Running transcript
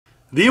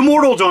The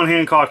immortal John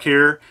Hancock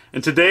here,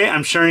 and today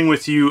I'm sharing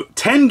with you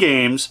 10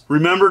 games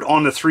remembered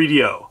on the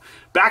 3DO.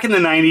 Back in the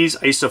 90s,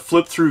 I used to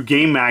flip through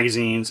game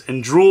magazines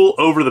and drool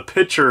over the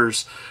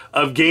pictures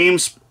of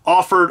games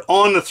offered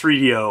on the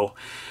 3DO.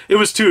 It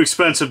was too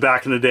expensive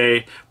back in the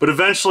day, but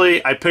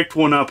eventually I picked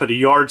one up at a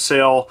yard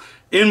sale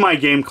in my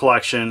game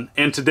collection,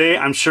 and today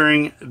I'm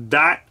sharing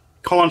that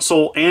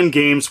console and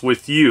games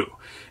with you.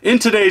 In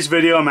today's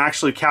video, I'm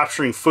actually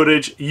capturing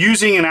footage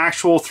using an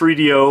actual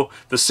 3DO,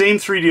 the same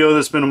 3DO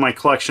that's been in my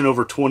collection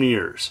over 20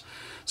 years.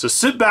 So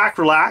sit back,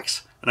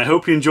 relax, and I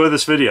hope you enjoy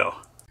this video.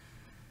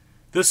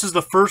 This is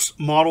the first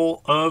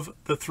model of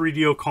the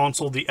 3DO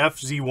console, the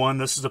FZ1.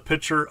 This is a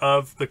picture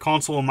of the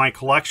console in my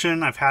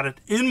collection. I've had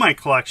it in my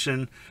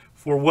collection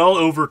for well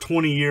over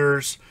 20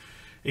 years.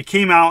 It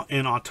came out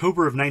in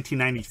October of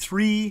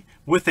 1993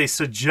 with a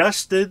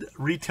suggested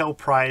retail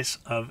price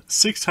of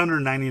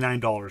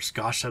 $699.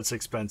 Gosh, that's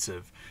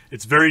expensive.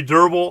 It's very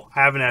durable.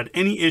 I haven't had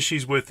any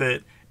issues with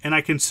it, and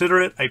I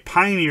consider it a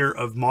pioneer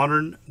of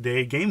modern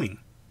day gaming.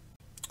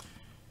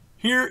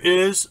 Here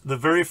is the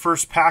very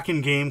first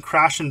pack-in game,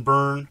 Crash and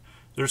Burn.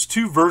 There's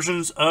two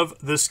versions of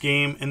this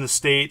game in the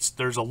States.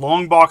 There's a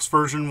long box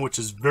version, which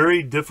is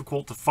very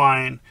difficult to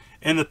find,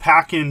 and the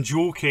pack-in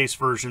jewel case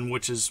version,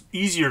 which is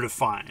easier to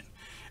find.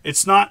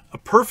 It's not a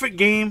perfect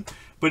game,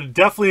 but it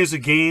definitely is a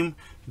game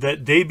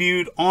that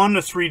debuted on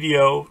the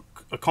 3DO,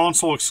 a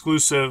console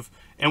exclusive,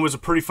 and was a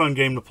pretty fun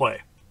game to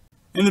play.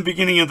 In the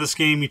beginning of this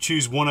game, you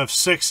choose one of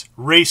 6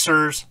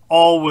 racers,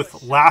 all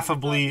with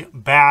laughably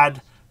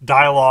bad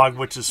dialogue,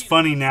 which is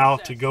funny now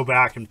to go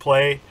back and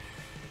play.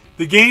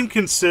 The game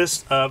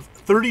consists of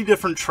 30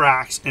 different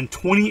tracks and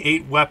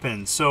 28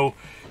 weapons. So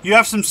you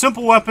have some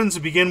simple weapons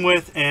to begin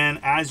with, and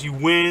as you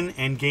win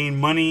and gain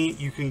money,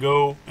 you can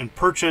go and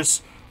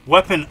purchase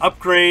weapon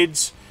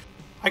upgrades.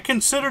 I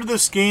consider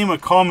this game a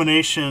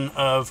combination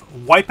of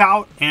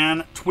Wipeout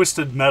and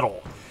Twisted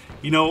Metal.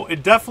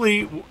 It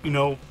definitely,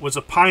 was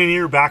a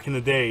pioneer back in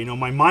the day.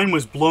 My mind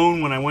was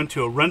blown when I went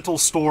to a rental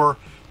store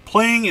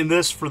playing in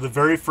this for the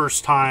very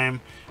first time.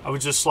 I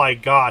was just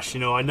like, gosh,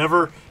 I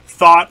never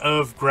thought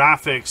of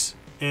graphics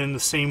in the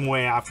same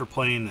way after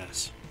playing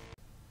this.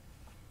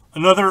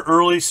 Another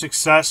early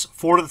success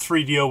for the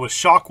 3DO was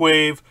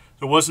Shockwave.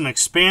 There was an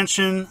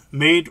expansion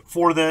made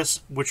for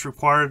this, which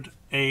required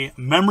a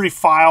memory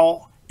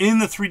file in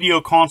the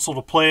 3DO console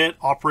to play it,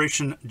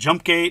 Operation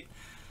Jumpgate.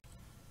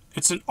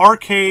 It's an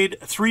arcade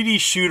 3D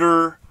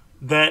shooter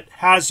that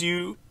has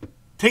you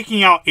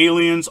taking out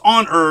aliens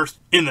on Earth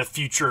in the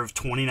future of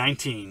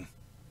 2019.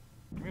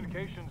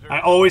 I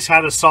always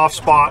had a soft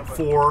spot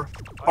for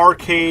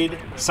arcade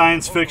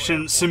science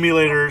fiction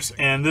simulators,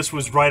 and this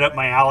was right up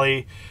my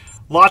alley.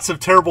 Lots of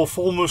terrible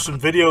full motion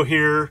video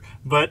here,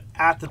 but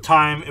at the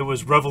time it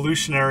was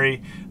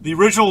revolutionary. The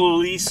original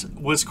release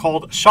was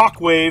called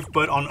Shockwave,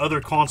 but on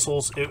other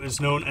consoles it was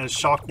known as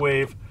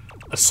Shockwave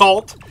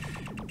Assault.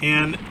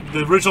 And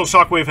the original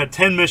Shockwave had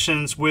 10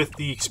 missions, with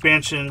the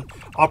expansion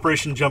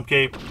Operation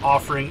Jumpgate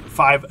offering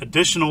 5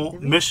 additional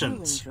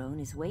missions.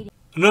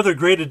 Another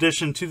great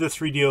addition to the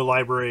 3DO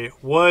library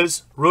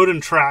was Road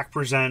and Track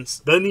presents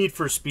The Need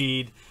for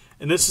Speed.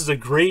 And this is a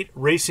great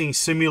racing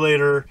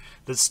simulator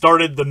that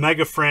started the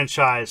Mega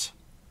franchise.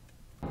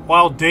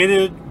 While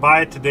dated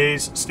by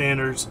today's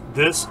standards,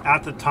 this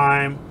at the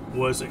time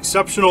was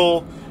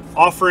exceptional,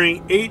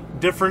 offering 8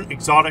 different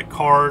exotic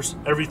cars,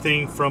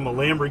 everything from a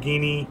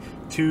Lamborghini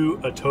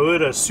to a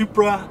Toyota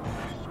Supra.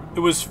 It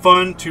was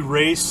fun to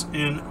race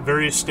in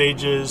various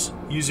stages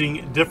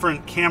using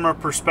different camera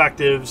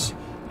perspectives,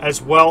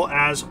 as well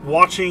as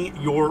watching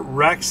your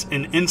wrecks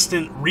in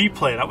instant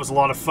replay. That was a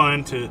lot of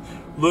fun to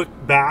look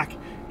back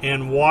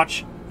and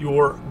watch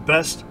your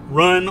best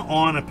run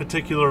on a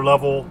particular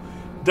level.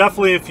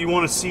 Definitely, if you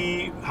want to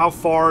see how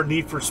far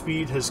Need for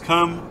Speed has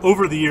come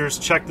over the years,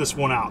 check this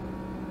one out.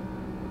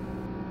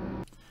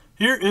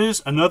 Here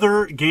is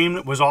another game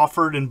that was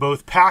offered in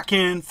both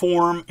pack-in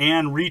form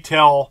and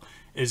retail,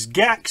 is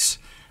Gex,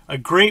 a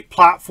great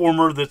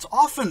platformer that's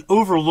often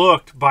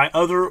overlooked by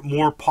other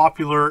more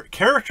popular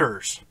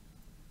characters.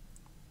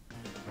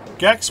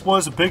 Gex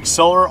was a big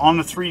seller on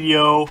the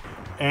 3DO,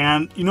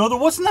 and there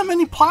wasn't that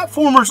many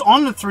platformers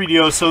on the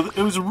 3DO, so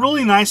it was a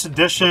really nice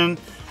addition.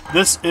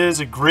 This is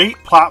a great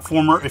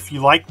platformer if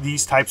you like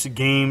these types of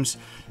games.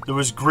 There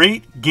was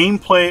great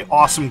gameplay,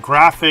 awesome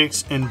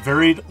graphics, and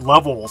varied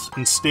levels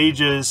and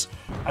stages.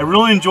 I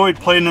really enjoyed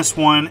playing this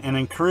one and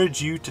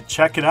encourage you to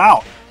check it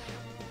out.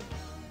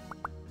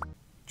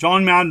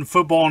 John Madden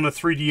Football on the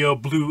 3DO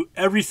blew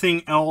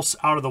everything else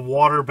out of the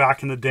water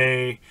back in the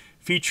day,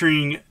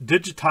 featuring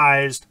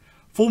digitized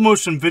full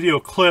motion video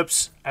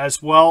clips,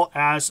 as well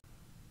as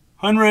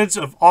hundreds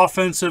of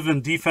offensive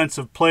and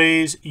defensive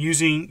plays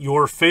using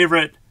your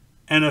favorite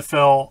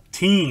NFL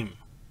team.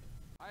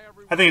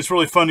 I think it's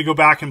really fun to go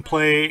back and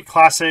play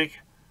classic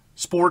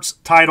sports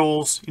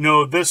titles.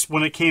 This,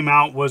 when it came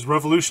out, was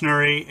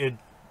revolutionary. It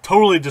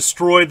totally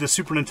destroyed the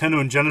Super Nintendo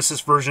and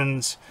Genesis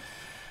versions.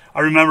 I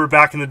remember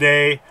back in the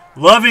day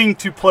loving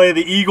to play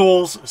the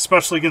Eagles,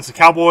 especially against the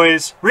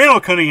Cowboys.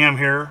 Randall Cunningham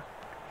here.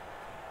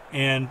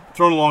 and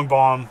throwing a long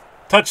bomb,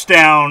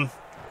 touchdown.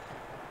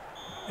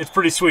 It's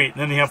pretty sweet.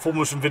 And then you have full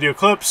motion video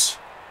clips.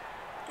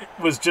 It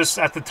was just,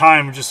 at the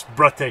time, just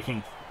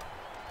breathtaking.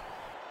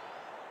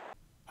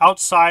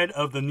 Outside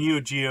of the Neo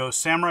Geo,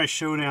 Samurai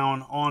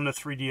Showdown on the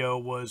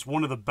 3DO was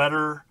one of the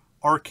better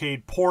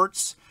arcade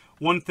ports.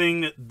 One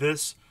thing that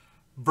this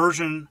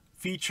version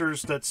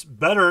features that's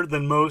better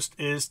than most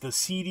is the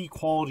CD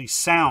quality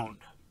sound.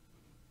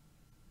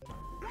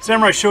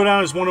 Samurai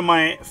Showdown is one of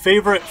my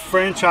favorite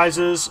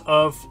franchises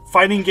of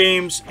fighting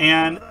games,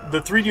 and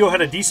the 3DO had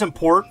a decent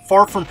port,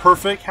 far from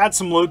perfect, had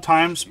some load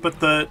times,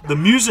 but the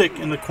music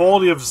and the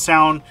quality of the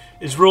sound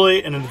is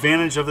really an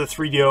advantage of the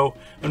 3DO.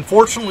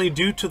 Unfortunately,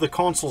 due to the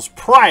console's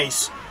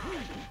price,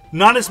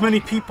 not as many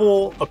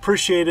people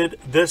appreciated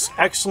this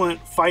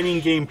excellent fighting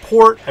game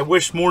port. I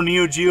wish more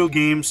Neo Geo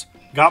games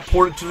got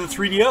ported to the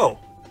 3DO.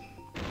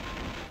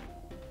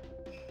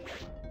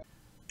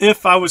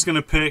 If I was going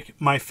to pick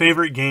my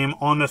favorite game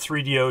on the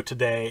 3DO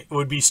today, it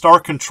would be Star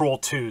Control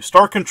 2.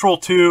 Star Control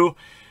 2,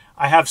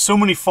 I have so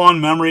many fond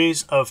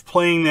memories of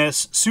playing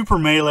this Super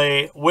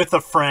Melee with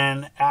a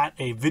friend at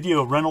a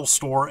video rental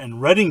store in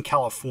Redding,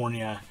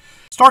 California.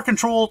 Star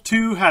Control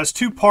 2 has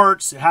two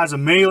parts. It has a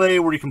melee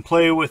where you can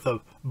play with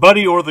a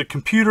buddy or the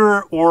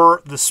computer,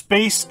 or the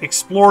space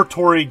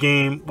exploratory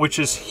game, which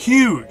is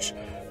huge.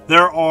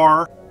 There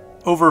are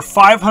over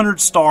 500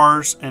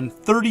 stars and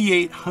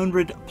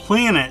 3,800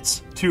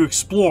 planets to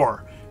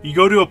explore. You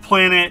go to a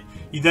planet,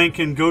 you then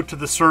can go to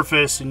the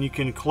surface and you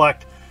can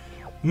collect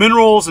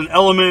minerals and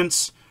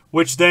elements,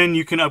 which then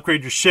you can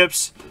upgrade your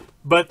ships.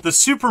 But the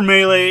Super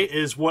Melee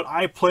is what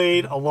I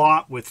played a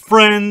lot with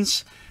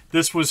friends.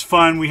 This was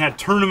fun. We had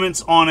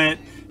tournaments on it,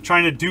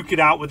 trying to duke it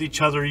out with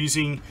each other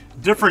using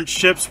different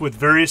ships with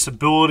various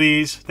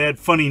abilities. They had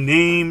funny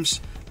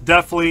names.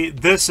 Definitely,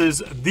 this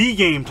is the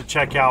game to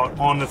check out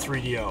on the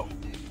 3DO.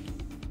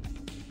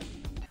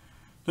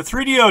 The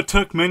 3DO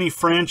took many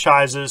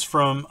franchises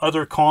from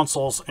other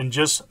consoles and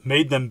just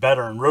made them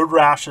better, and Road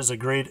Rash is a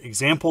great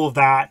example of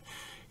that.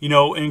 You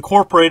know,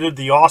 incorporated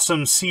the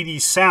awesome CD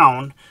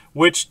sound,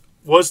 which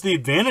was the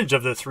advantage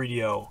of the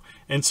 3DO.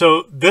 And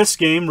so this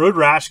game, Road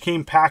Rash,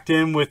 came packed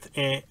in with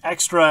an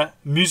extra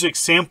music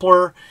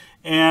sampler,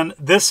 and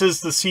this is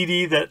the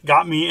CD that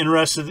got me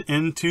interested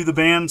into the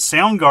band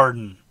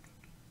Soundgarden.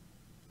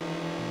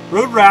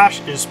 Road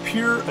Rash is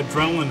pure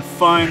adrenaline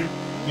fun,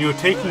 you know,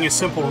 taking a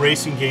simple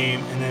racing game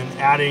and then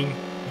adding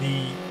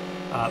the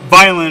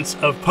violence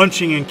of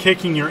punching and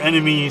kicking your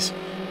enemies.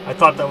 I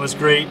thought that was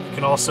great. You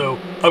can also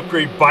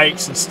upgrade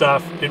bikes and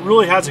stuff. It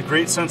really has a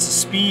great sense of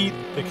speed.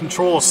 The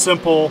control is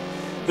simple.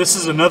 This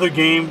is another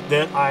game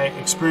that I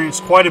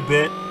experienced quite a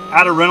bit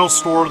at a rental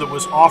store that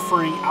was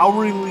offering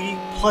hourly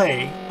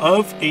play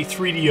of a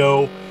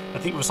 3DO. I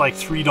think it was like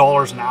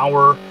 $3 an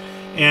hour.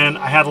 And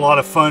I had a lot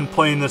of fun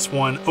playing this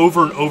one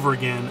over and over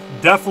again.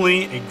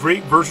 Definitely a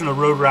great version of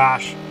Road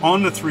Rash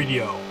on the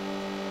 3DO.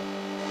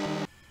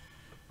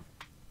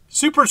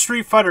 Super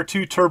Street Fighter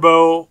 2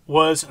 Turbo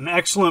was an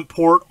excellent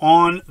port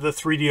on the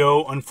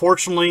 3DO.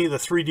 Unfortunately, the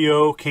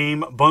 3DO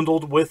came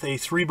bundled with a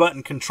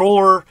 3-button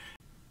controller.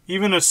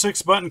 Even a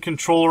 6-button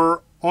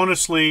controller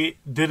honestly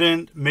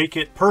didn't make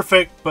it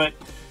perfect, but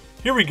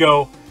here we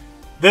go.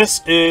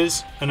 This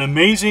is an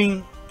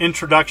amazing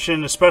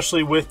introduction,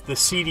 especially with the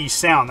CD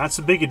sound. That's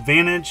a big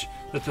advantage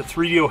that the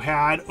 3DO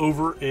had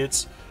over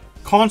its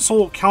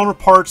console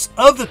counterparts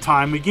of the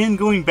time. Again,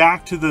 going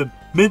back to the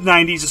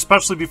mid-90s,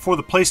 especially before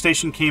the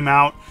PlayStation came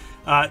out,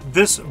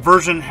 this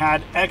version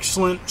had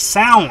excellent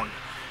sound.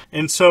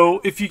 And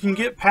so if you can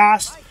get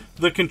past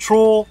the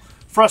control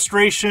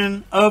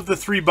frustration of the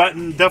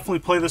 3-button, definitely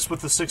play this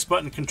with the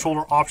 6-button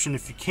controller option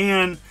if you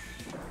can.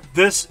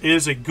 This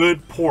is a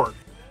good port.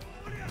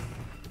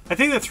 I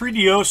think the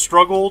 3DO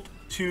struggled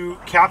to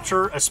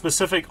capture a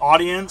specific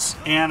audience,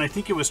 and I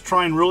think it was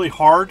trying really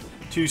hard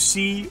to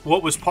see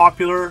what was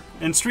popular.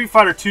 And Street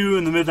Fighter 2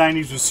 in the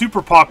mid-90s was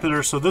super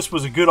popular, so this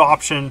was a good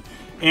option,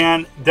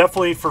 and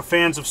definitely for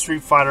fans of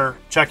Street Fighter,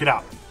 check it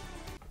out.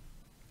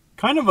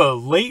 Kind of a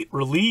late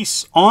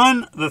release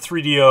on the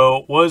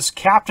 3DO was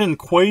Captain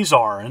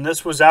Quasar, and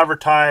this was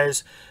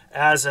advertised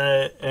as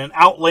an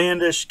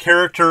outlandish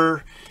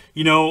character,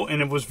 you know,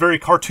 and it was very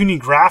cartoony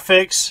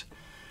graphics.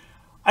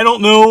 I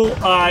don't know,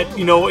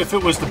 you know, if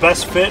it was the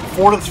best fit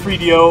for the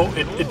 3DO.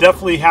 It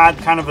definitely had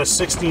kind of a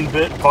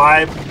 16-bit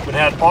vibe. It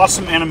had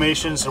awesome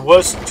animations. There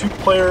was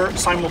 2-player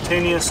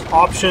simultaneous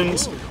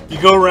options.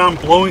 You go around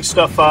blowing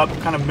stuff up,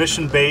 kind of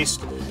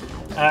mission-based.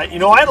 You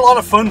know, I had a lot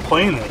of fun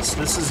playing this.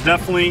 This is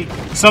definitely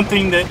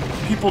something that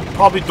people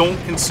probably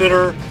don't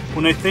consider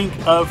when they think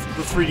of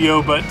the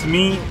 3DO, but to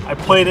me, I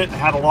played it and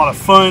had a lot of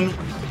fun.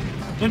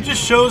 It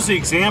just shows the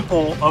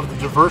example of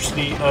the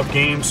diversity of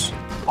games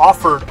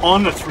offered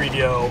on the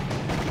 3DO.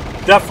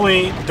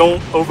 Definitely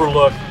don't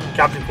overlook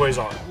Captain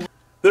Quasar.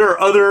 There are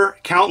other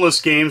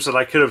countless games that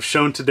I could have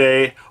shown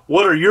today.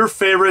 What are your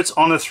favorites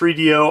on the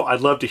 3DO?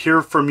 I'd love to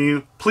hear from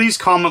you. Please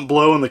comment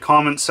below in the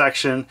comment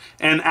section.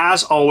 And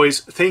as always,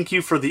 thank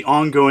you for the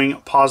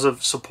ongoing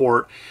positive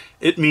support.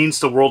 It means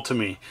the world to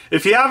me.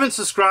 If you haven't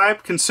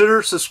subscribed,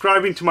 consider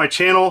subscribing to my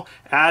channel,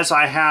 as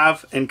I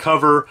have and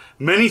cover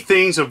many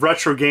things of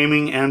retro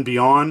gaming and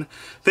beyond.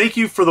 Thank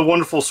you for the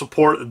wonderful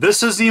support.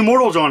 This is the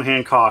Immortal John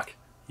Hancock.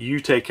 You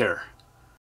take care.